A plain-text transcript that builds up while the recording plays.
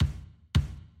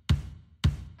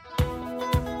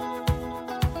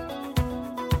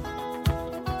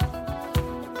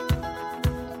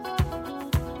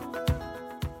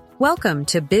Welcome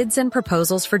to Bids and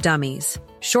Proposals for Dummies,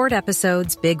 Short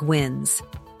Episodes, Big Wins,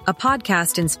 a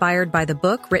podcast inspired by the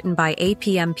book written by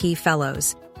APMP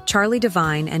fellows Charlie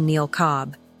Devine and Neil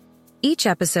Cobb. Each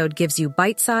episode gives you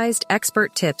bite-sized,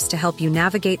 expert tips to help you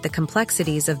navigate the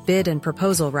complexities of bid and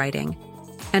proposal writing,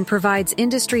 and provides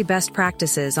industry best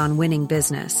practices on winning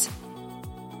business.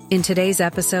 In today's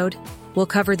episode, we'll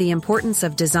cover the importance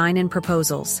of design in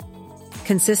proposals,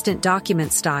 consistent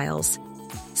document styles,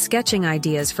 sketching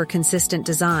ideas for consistent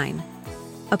design,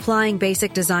 applying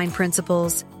basic design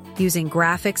principles, using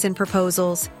graphics in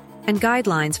proposals, and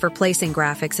guidelines for placing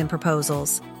graphics in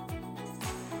proposals.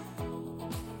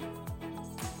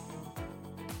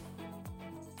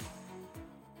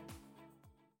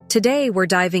 Today, we're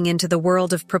diving into the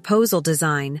world of proposal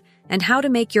design and how to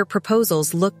make your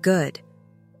proposals look good.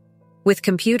 With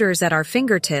computers at our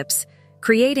fingertips,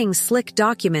 creating slick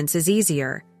documents is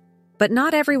easier, but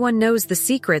not everyone knows the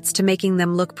secrets to making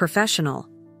them look professional.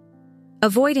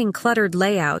 Avoiding cluttered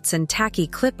layouts and tacky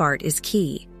clip art is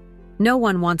key. No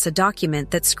one wants a document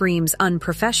that screams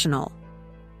unprofessional.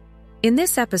 In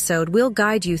this episode, we'll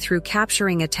guide you through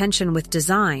capturing attention with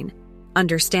design,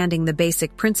 understanding the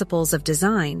basic principles of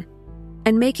design,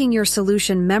 and making your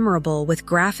solution memorable with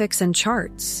graphics and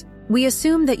charts. We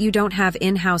assume that you don't have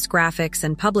in-house graphics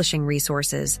and publishing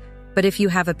resources, but if you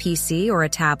have a PC or a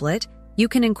tablet, you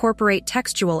can incorporate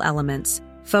textual elements,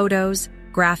 photos,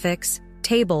 graphics,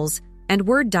 tables, and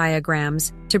word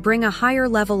diagrams to bring a higher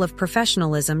level of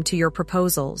professionalism to your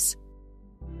proposals.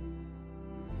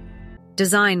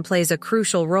 Design plays a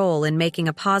crucial role in making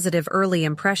a positive early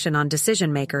impression on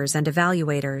decision-makers and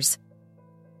evaluators.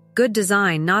 Good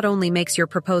design not only makes your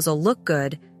proposal look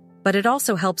good, but it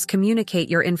also helps communicate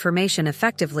your information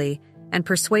effectively and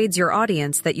persuades your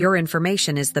audience that your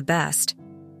information is the best.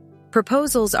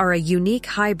 Proposals are a unique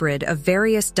hybrid of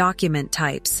various document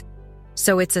types,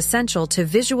 so it's essential to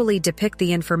visually depict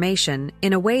the information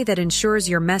in a way that ensures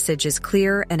your message is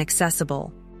clear and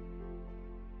accessible.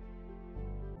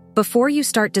 Before you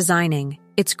start designing,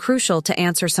 it's crucial to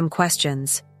answer some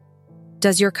questions.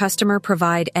 Does your customer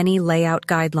provide any layout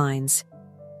guidelines?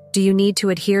 Do you need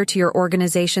to adhere to your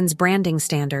organization's branding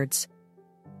standards?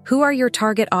 Who are your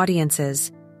target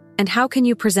audiences? And how can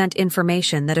you present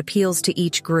information that appeals to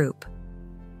each group?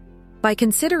 By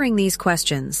considering these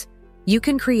questions, you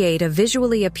can create a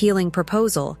visually appealing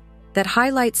proposal that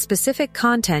highlights specific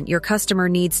content your customer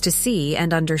needs to see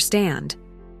and understand.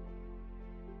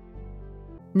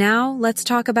 Now, let's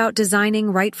talk about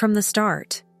designing right from the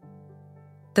start.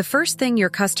 The first thing your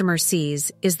customer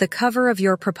sees is the cover of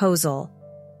your proposal,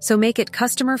 so make it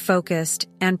customer-focused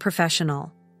and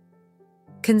professional.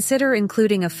 Consider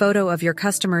including a photo of your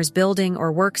customer's building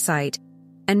or work site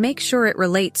and make sure it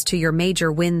relates to your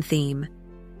major win theme.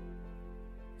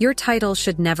 Your title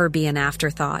should never be an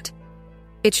afterthought.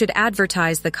 It should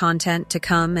advertise the content to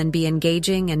come and be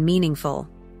engaging and meaningful.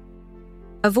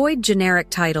 Avoid generic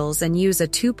titles and use a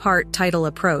two-part title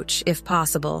approach, if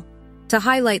possible, to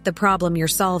highlight the problem you're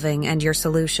solving and your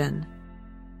solution.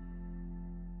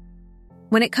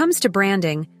 When it comes to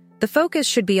branding, the focus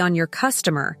should be on your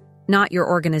customer, not your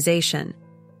organization.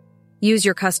 Use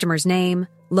your customer's name,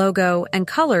 logo, and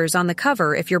colors on the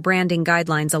cover if your branding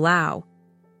guidelines allow.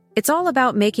 It's all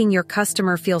about making your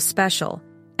customer feel special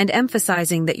and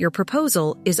emphasizing that your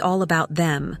proposal is all about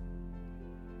them.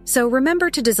 So remember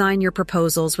to design your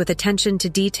proposals with attention to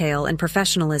detail and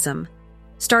professionalism,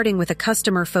 starting with a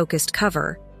customer-focused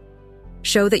cover.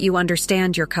 Show that you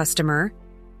understand your customer,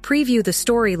 preview the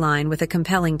storyline with a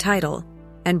compelling title,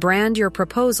 and brand your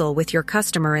proposal with your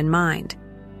customer in mind.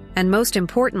 And most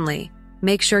importantly,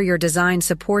 make sure your design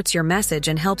supports your message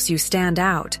and helps you stand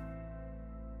out.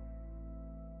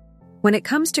 When it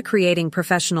comes to creating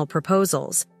professional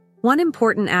proposals, one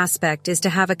important aspect is to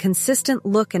have a consistent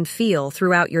look and feel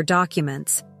throughout your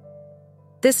documents.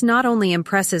 This not only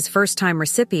impresses first-time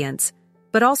recipients,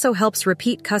 but also helps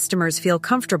repeat customers feel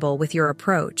comfortable with your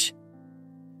approach.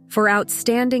 For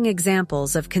outstanding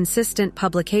examples of consistent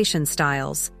publication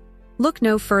styles, look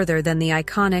no further than the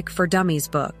iconic For Dummies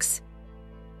books.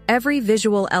 Every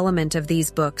visual element of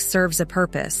these books serves a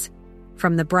purpose,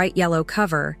 from the bright yellow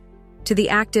cover to the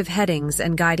active headings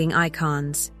and guiding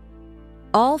icons.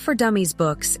 All For Dummies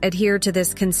books adhere to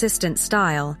this consistent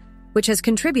style, which has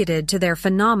contributed to their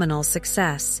phenomenal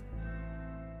success.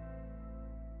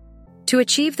 To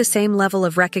achieve the same level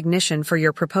of recognition for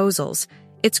your proposals,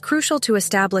 it's crucial to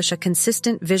establish a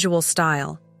consistent visual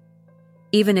style.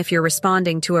 Even if you're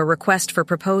responding to a request for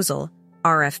proposal,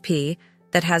 RFP,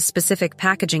 that has specific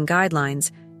packaging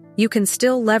guidelines, you can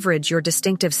still leverage your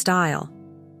distinctive style.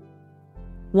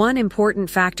 One important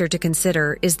factor to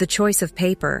consider is the choice of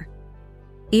paper.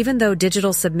 Even though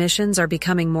digital submissions are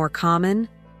becoming more common,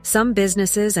 some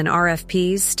businesses and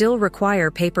RFPs still require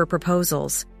paper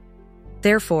proposals.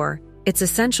 Therefore, it's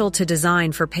essential to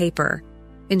design for paper,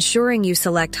 ensuring you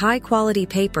select high-quality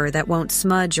paper that won't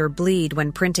smudge or bleed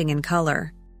when printing in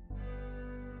color.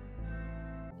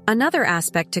 Another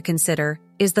aspect to consider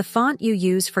is the font you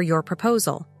use for your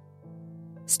proposal.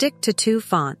 Stick to 2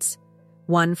 fonts,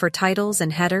 one for titles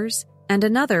and headers, and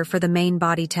another for the main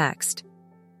body text.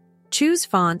 Choose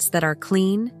fonts that are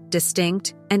clean,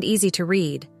 distinct, and easy to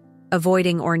read,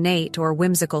 avoiding ornate or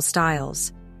whimsical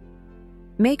styles.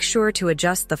 Make sure to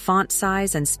adjust the font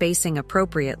size and spacing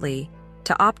appropriately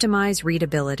to optimize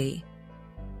readability.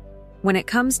 When it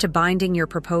comes to binding your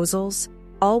proposals,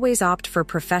 always opt for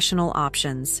professional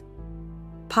options.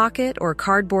 Pocket or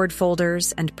cardboard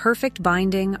folders and perfect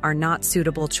binding are not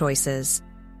suitable choices.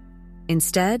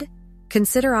 Instead,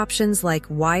 consider options like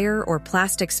wire or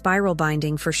plastic spiral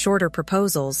binding for shorter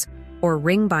proposals, or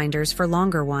ring binders for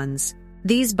longer ones.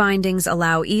 These bindings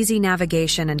allow easy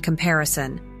navigation and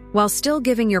comparison, while still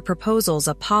giving your proposals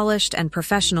a polished and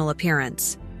professional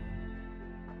appearance.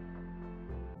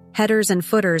 Headers and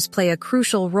footers play a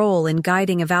crucial role in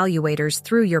guiding evaluators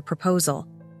through your proposal.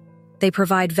 They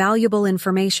provide valuable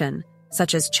information,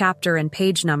 such as chapter and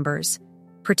page numbers,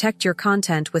 protect your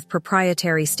content with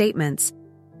proprietary statements,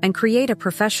 and create a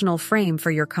professional frame for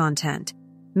your content.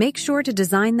 Make sure to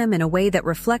design them in a way that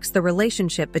reflects the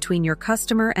relationship between your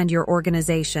customer and your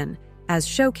organization, as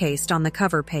showcased on the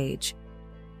cover page.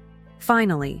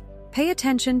 Finally, pay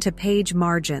attention to page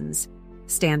margins.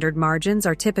 Standard margins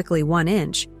are typically 1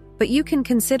 inch, but you can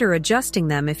consider adjusting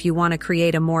them if you want to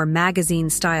create a more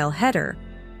magazine-style header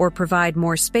or provide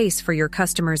more space for your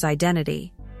customer's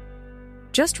identity.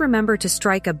 Just remember to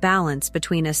strike a balance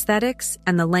between aesthetics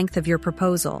and the length of your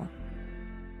proposal.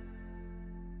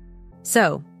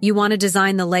 So, you want to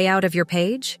design the layout of your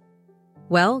page?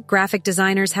 Well, graphic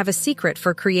designers have a secret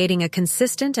for creating a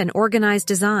consistent and organized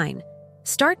design.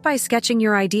 Start by sketching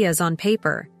your ideas on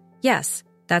paper. Yes,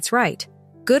 that's right.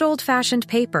 Good old-fashioned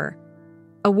paper.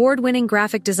 Award-winning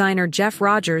graphic designer Jeff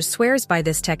Rogers swears by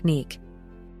this technique.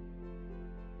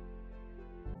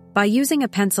 By using a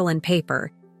pencil and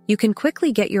paper, you can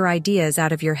quickly get your ideas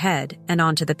out of your head and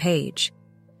onto the page.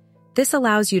 This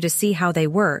allows you to see how they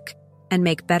work and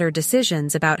make better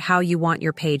decisions about how you want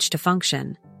your page to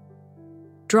function.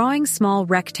 Drawing small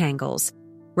rectangles,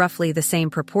 roughly the same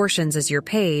proportions as your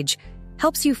page,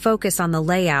 helps you focus on the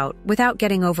layout without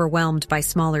getting overwhelmed by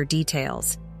smaller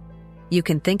details. You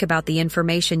can think about the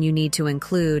information you need to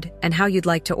include and how you'd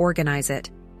like to organize it.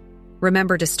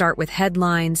 Remember to start with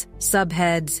headlines,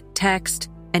 subheads, text,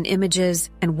 and images,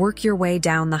 and work your way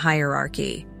down the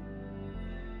hierarchy.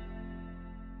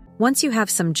 Once you have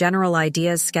some general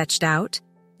ideas sketched out,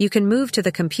 you can move to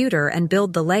the computer and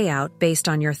build the layout based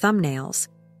on your thumbnails.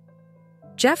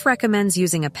 Jeff recommends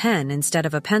using a pen instead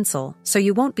of a pencil, so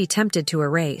you won't be tempted to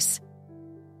erase.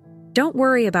 Don't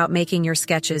worry about making your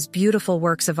sketches beautiful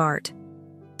works of art.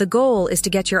 The goal is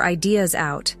to get your ideas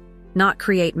out, not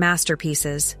create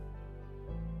masterpieces.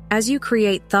 As you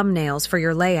create thumbnails for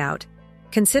your layout,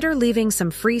 consider leaving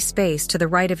some free space to the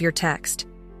right of your text.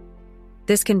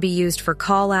 This can be used for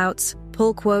call-outs,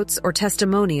 pull quotes, or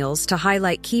testimonials to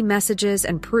highlight key messages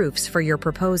and proofs for your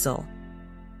proposal.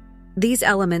 These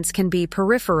elements can be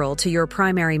peripheral to your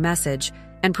primary message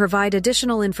and provide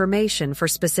additional information for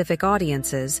specific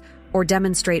audiences or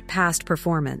demonstrate past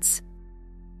performance.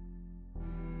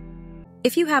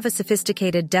 If you have a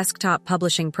sophisticated desktop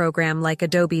publishing program like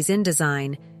Adobe's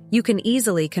InDesign, you can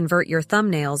easily convert your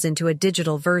thumbnails into a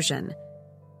digital version.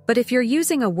 But if you're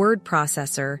using a word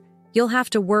processor, you'll have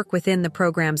to work within the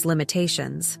program's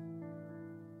limitations.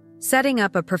 Setting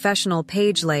up a professional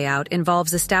page layout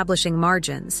involves establishing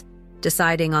margins,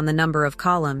 deciding on the number of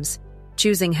columns,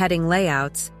 choosing heading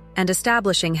layouts, and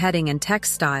establishing heading and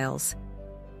text styles.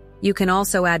 You can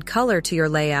also add color to your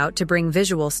layout to bring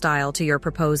visual style to your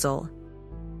proposal.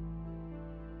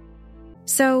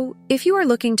 So, if you are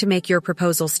looking to make your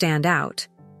proposal stand out,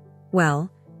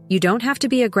 well, you don't have to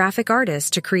be a graphic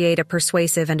artist to create a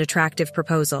persuasive and attractive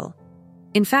proposal.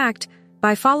 In fact,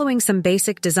 by following some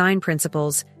basic design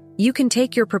principles, you can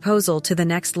take your proposal to the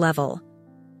next level.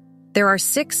 There are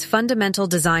 6 fundamental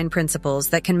design principles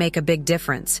that can make a big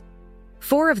difference.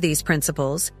 4 of these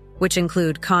principles, which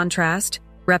include contrast,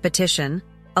 repetition,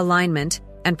 alignment,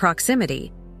 and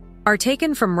proximity, are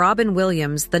taken from Robin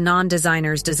Williams' The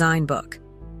Non-Designer's Design Book.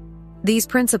 These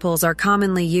principles are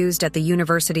commonly used at the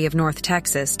University of North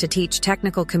Texas to teach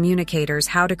technical communicators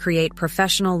how to create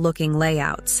professional-looking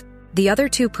layouts. The other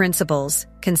 2 principles,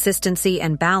 consistency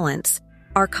and balance,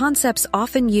 are concepts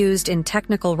often used in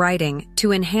technical writing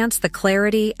to enhance the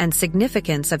clarity and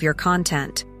significance of your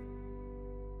content.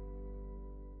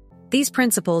 These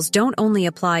principles don't only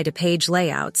apply to page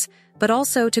layouts, but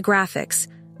also to graphics,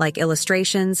 like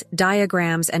illustrations,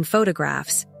 diagrams, and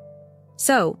photographs.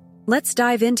 So, let's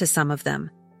dive into some of them.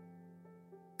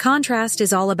 Contrast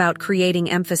is all about creating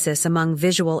emphasis among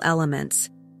visual elements.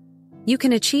 You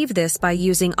can achieve this by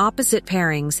using opposite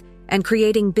pairings and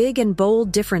creating big and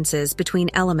bold differences between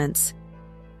elements.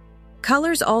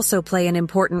 Colors also play an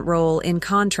important role in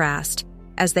contrast,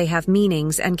 as they have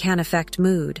meanings and can affect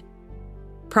mood.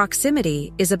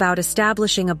 Proximity is about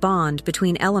establishing a bond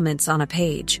between elements on a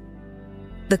page.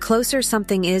 The closer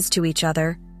something is to each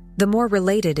other, the more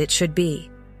related it should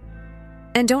be.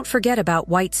 And don't forget about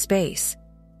white space.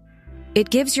 It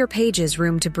gives your pages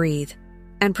room to breathe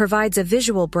and provides a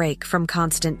visual break from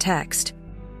constant text.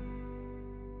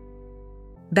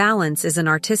 Balance is an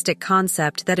artistic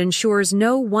concept that ensures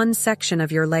no one section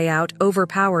of your layout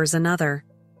overpowers another.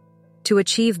 To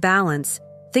achieve balance,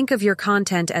 think of your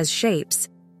content as shapes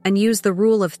and use the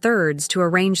rule of thirds to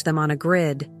arrange them on a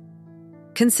grid.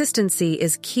 Consistency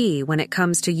is key when it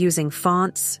comes to using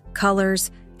fonts, colors,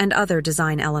 and other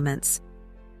design elements.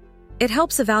 It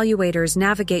helps evaluators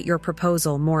navigate your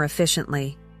proposal more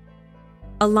efficiently.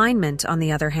 Alignment, on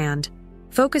the other hand,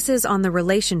 focuses on the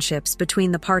relationships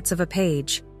between the parts of a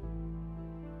page.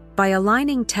 By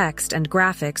aligning text and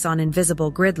graphics on invisible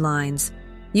grid lines,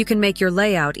 you can make your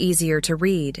layout easier to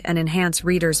read and enhance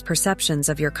readers' perceptions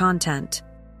of your content.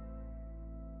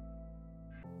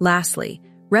 Lastly,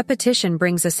 repetition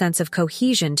brings a sense of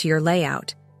cohesion to your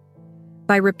layout.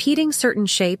 By repeating certain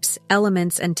shapes,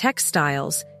 elements, and text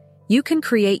styles, you can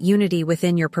create unity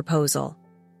within your proposal.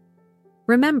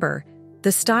 Remember,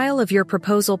 the style of your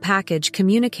proposal package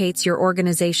communicates your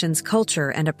organization's culture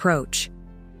and approach.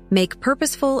 Make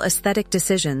purposeful aesthetic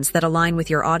decisions that align with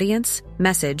your audience,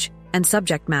 message, and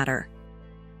subject matter.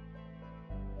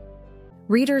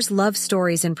 Readers love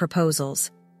stories in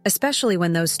proposals, especially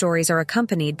when those stories are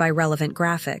accompanied by relevant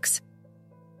graphics.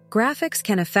 Graphics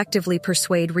can effectively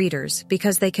persuade readers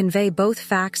because they convey both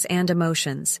facts and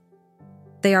emotions.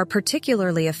 They are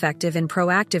particularly effective in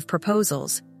proactive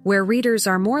proposals, where readers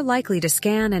are more likely to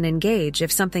scan and engage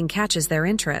if something catches their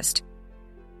interest.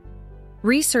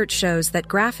 Research shows that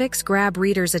graphics grab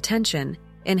readers' attention,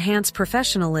 enhance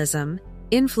professionalism,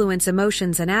 influence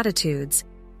emotions and attitudes,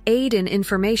 aid in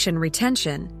information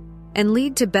retention, and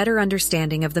lead to better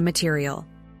understanding of the material.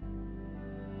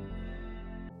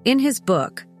 In his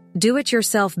book,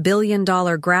 Do-It-Yourself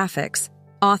Billion-Dollar Graphics,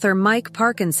 author Mike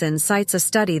Parkinson cites a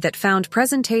study that found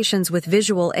presentations with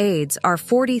visual aids are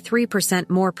 43%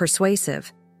 more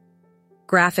persuasive.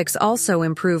 Graphics also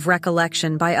improve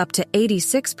recollection by up to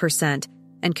 86%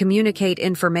 and communicate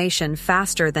information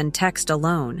faster than text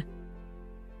alone.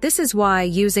 This is why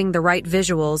using the right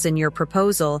visuals in your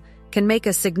proposal can make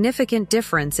a significant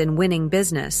difference in winning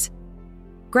business.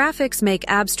 Graphics make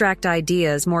abstract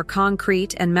ideas more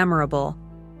concrete and memorable.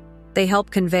 They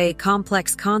help convey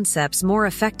complex concepts more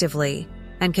effectively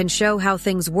and can show how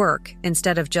things work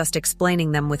instead of just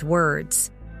explaining them with words.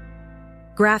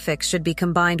 Graphics should be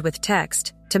combined with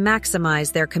text to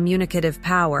maximize their communicative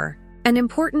power. An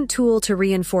important tool to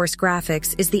reinforce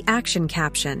graphics is the action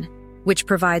caption, which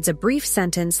provides a brief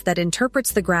sentence that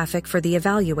interprets the graphic for the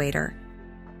evaluator.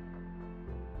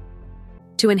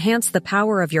 To enhance the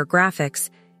power of your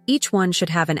graphics, each one should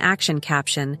have an action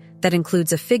caption that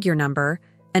includes a figure number,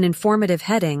 an informative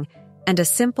heading, and a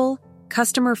simple,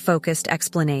 customer-focused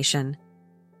explanation.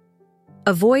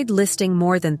 Avoid listing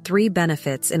more than 3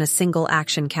 benefits in a single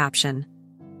action caption.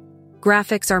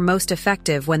 Graphics are most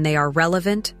effective when they are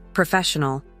relevant,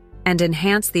 professional, and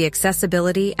enhance the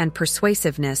accessibility and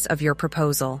persuasiveness of your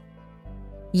proposal.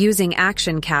 Using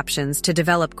action captions to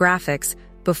develop graphics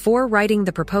before writing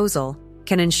the proposal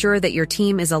can ensure that your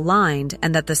team is aligned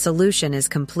and that the solution is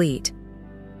complete.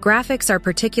 Graphics are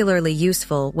particularly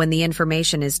useful when the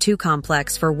information is too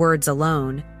complex for words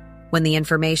alone, when the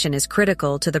information is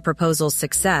critical to the proposal's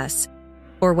success,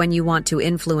 or when you want to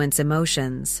influence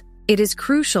emotions. It is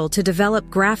crucial to develop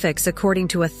graphics according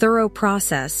to a thorough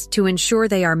process to ensure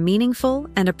they are meaningful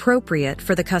and appropriate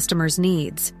for the customer's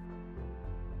needs.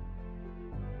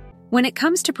 When it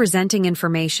comes to presenting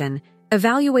information,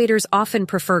 evaluators often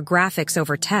prefer graphics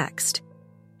over text.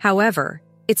 However,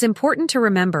 it's important to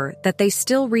remember that they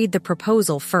still read the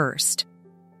proposal first.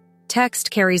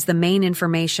 Text carries the main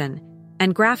information,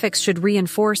 and graphics should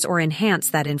reinforce or enhance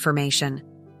that information.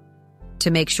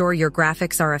 To make sure your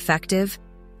graphics are effective,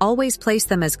 always place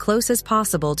them as close as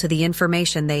possible to the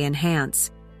information they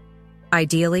enhance.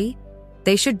 Ideally,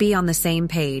 they should be on the same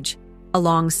page,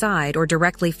 alongside or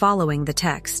directly following the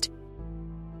text.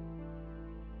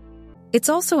 It's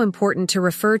also important to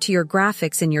refer to your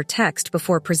graphics in your text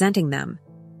before presenting them.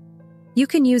 You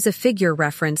can use a figure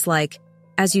reference like,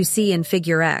 "as you see in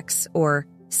Figure X" or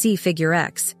 "see Figure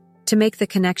X" to make the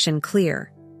connection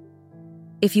clear.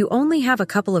 If you only have a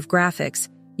couple of graphics,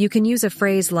 you can use a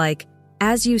phrase like,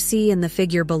 "as you see in the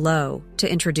figure below"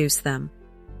 to introduce them.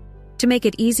 To make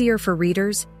it easier for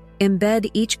readers, embed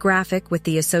each graphic with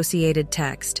the associated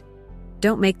text.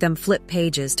 Don't make them flip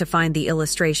pages to find the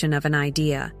illustration of an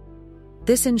idea.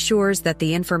 This ensures that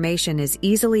the information is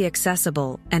easily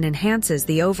accessible and enhances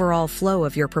the overall flow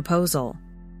of your proposal.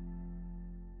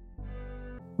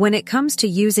 When it comes to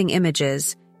using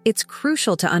images, it's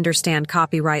crucial to understand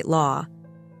copyright law.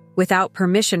 Without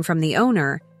permission from the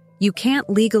owner, you can't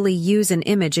legally use an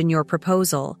image in your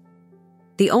proposal.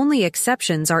 The only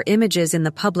exceptions are images in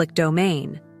the public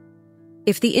domain.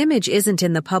 If the image isn't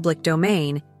in the public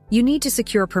domain, you need to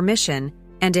secure permission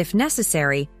and, if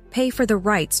necessary, pay for the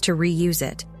rights to reuse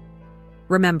it.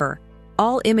 Remember,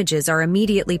 all images are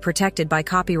immediately protected by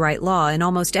copyright law in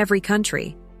almost every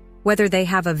country, whether they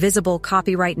have a visible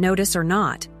copyright notice or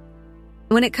not.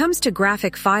 When it comes to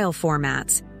graphic file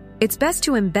formats, it's best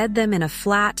to embed them in a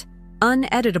flat,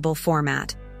 uneditable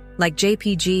format, like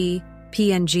JPG,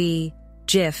 PNG,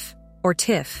 GIF, or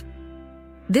TIFF.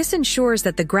 This ensures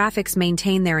that the graphics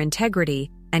maintain their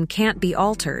integrity and can't be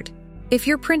altered. If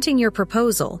you're printing your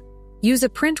proposal, use a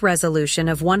print resolution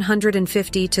of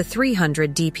 150 to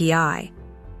 300 dpi.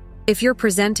 If you're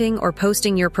presenting or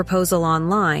posting your proposal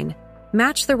online,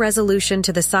 match the resolution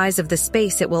to the size of the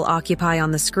space it will occupy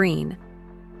on the screen.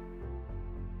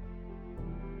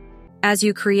 As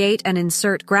you create and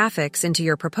insert graphics into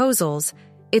your proposals,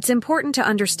 it's important to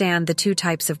understand the two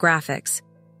types of graphics: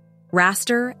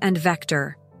 raster and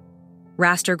vector.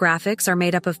 Raster graphics are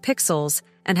made up of pixels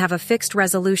and have a fixed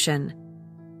resolution.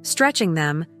 Stretching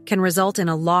them can result in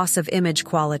a loss of image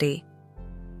quality.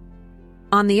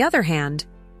 On the other hand,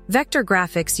 vector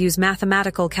graphics use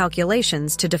mathematical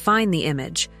calculations to define the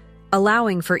image,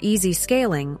 allowing for easy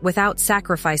scaling without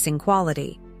sacrificing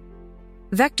quality.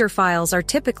 Vector files are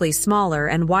typically smaller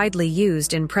and widely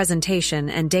used in presentation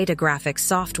and data graphics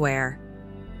software.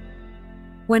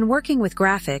 When working with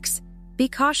graphics, be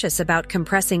cautious about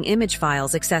compressing image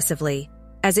files excessively,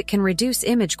 as it can reduce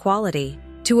image quality.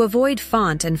 To avoid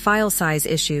font and file size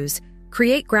issues,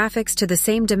 create graphics to the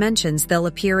same dimensions they'll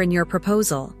appear in your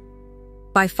proposal.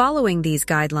 By following these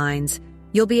guidelines,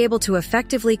 you'll be able to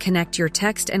effectively connect your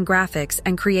text and graphics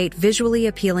and create visually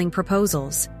appealing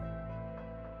proposals.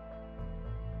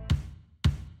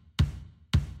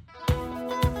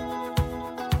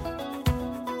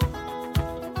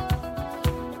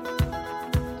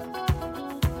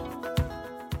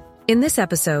 In this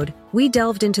episode, we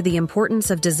delved into the importance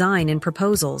of design in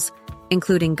proposals,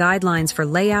 including guidelines for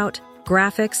layout,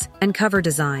 graphics, and cover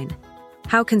design,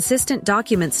 how consistent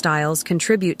document styles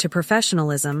contribute to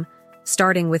professionalism,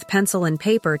 starting with pencil and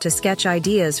paper to sketch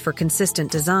ideas for consistent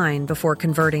design before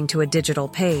converting to a digital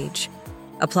page,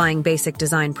 applying basic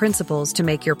design principles to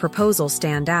make your proposal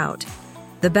stand out,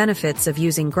 the benefits of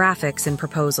using graphics in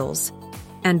proposals,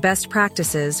 and best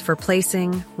practices for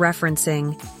placing,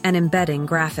 referencing, and embedding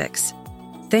graphics.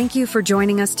 Thank you for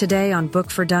joining us today on Book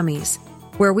for Dummies,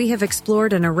 where we have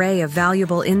explored an array of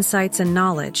valuable insights and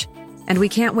knowledge, and we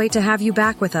can't wait to have you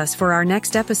back with us for our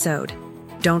next episode.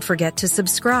 Don't forget to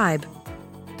subscribe.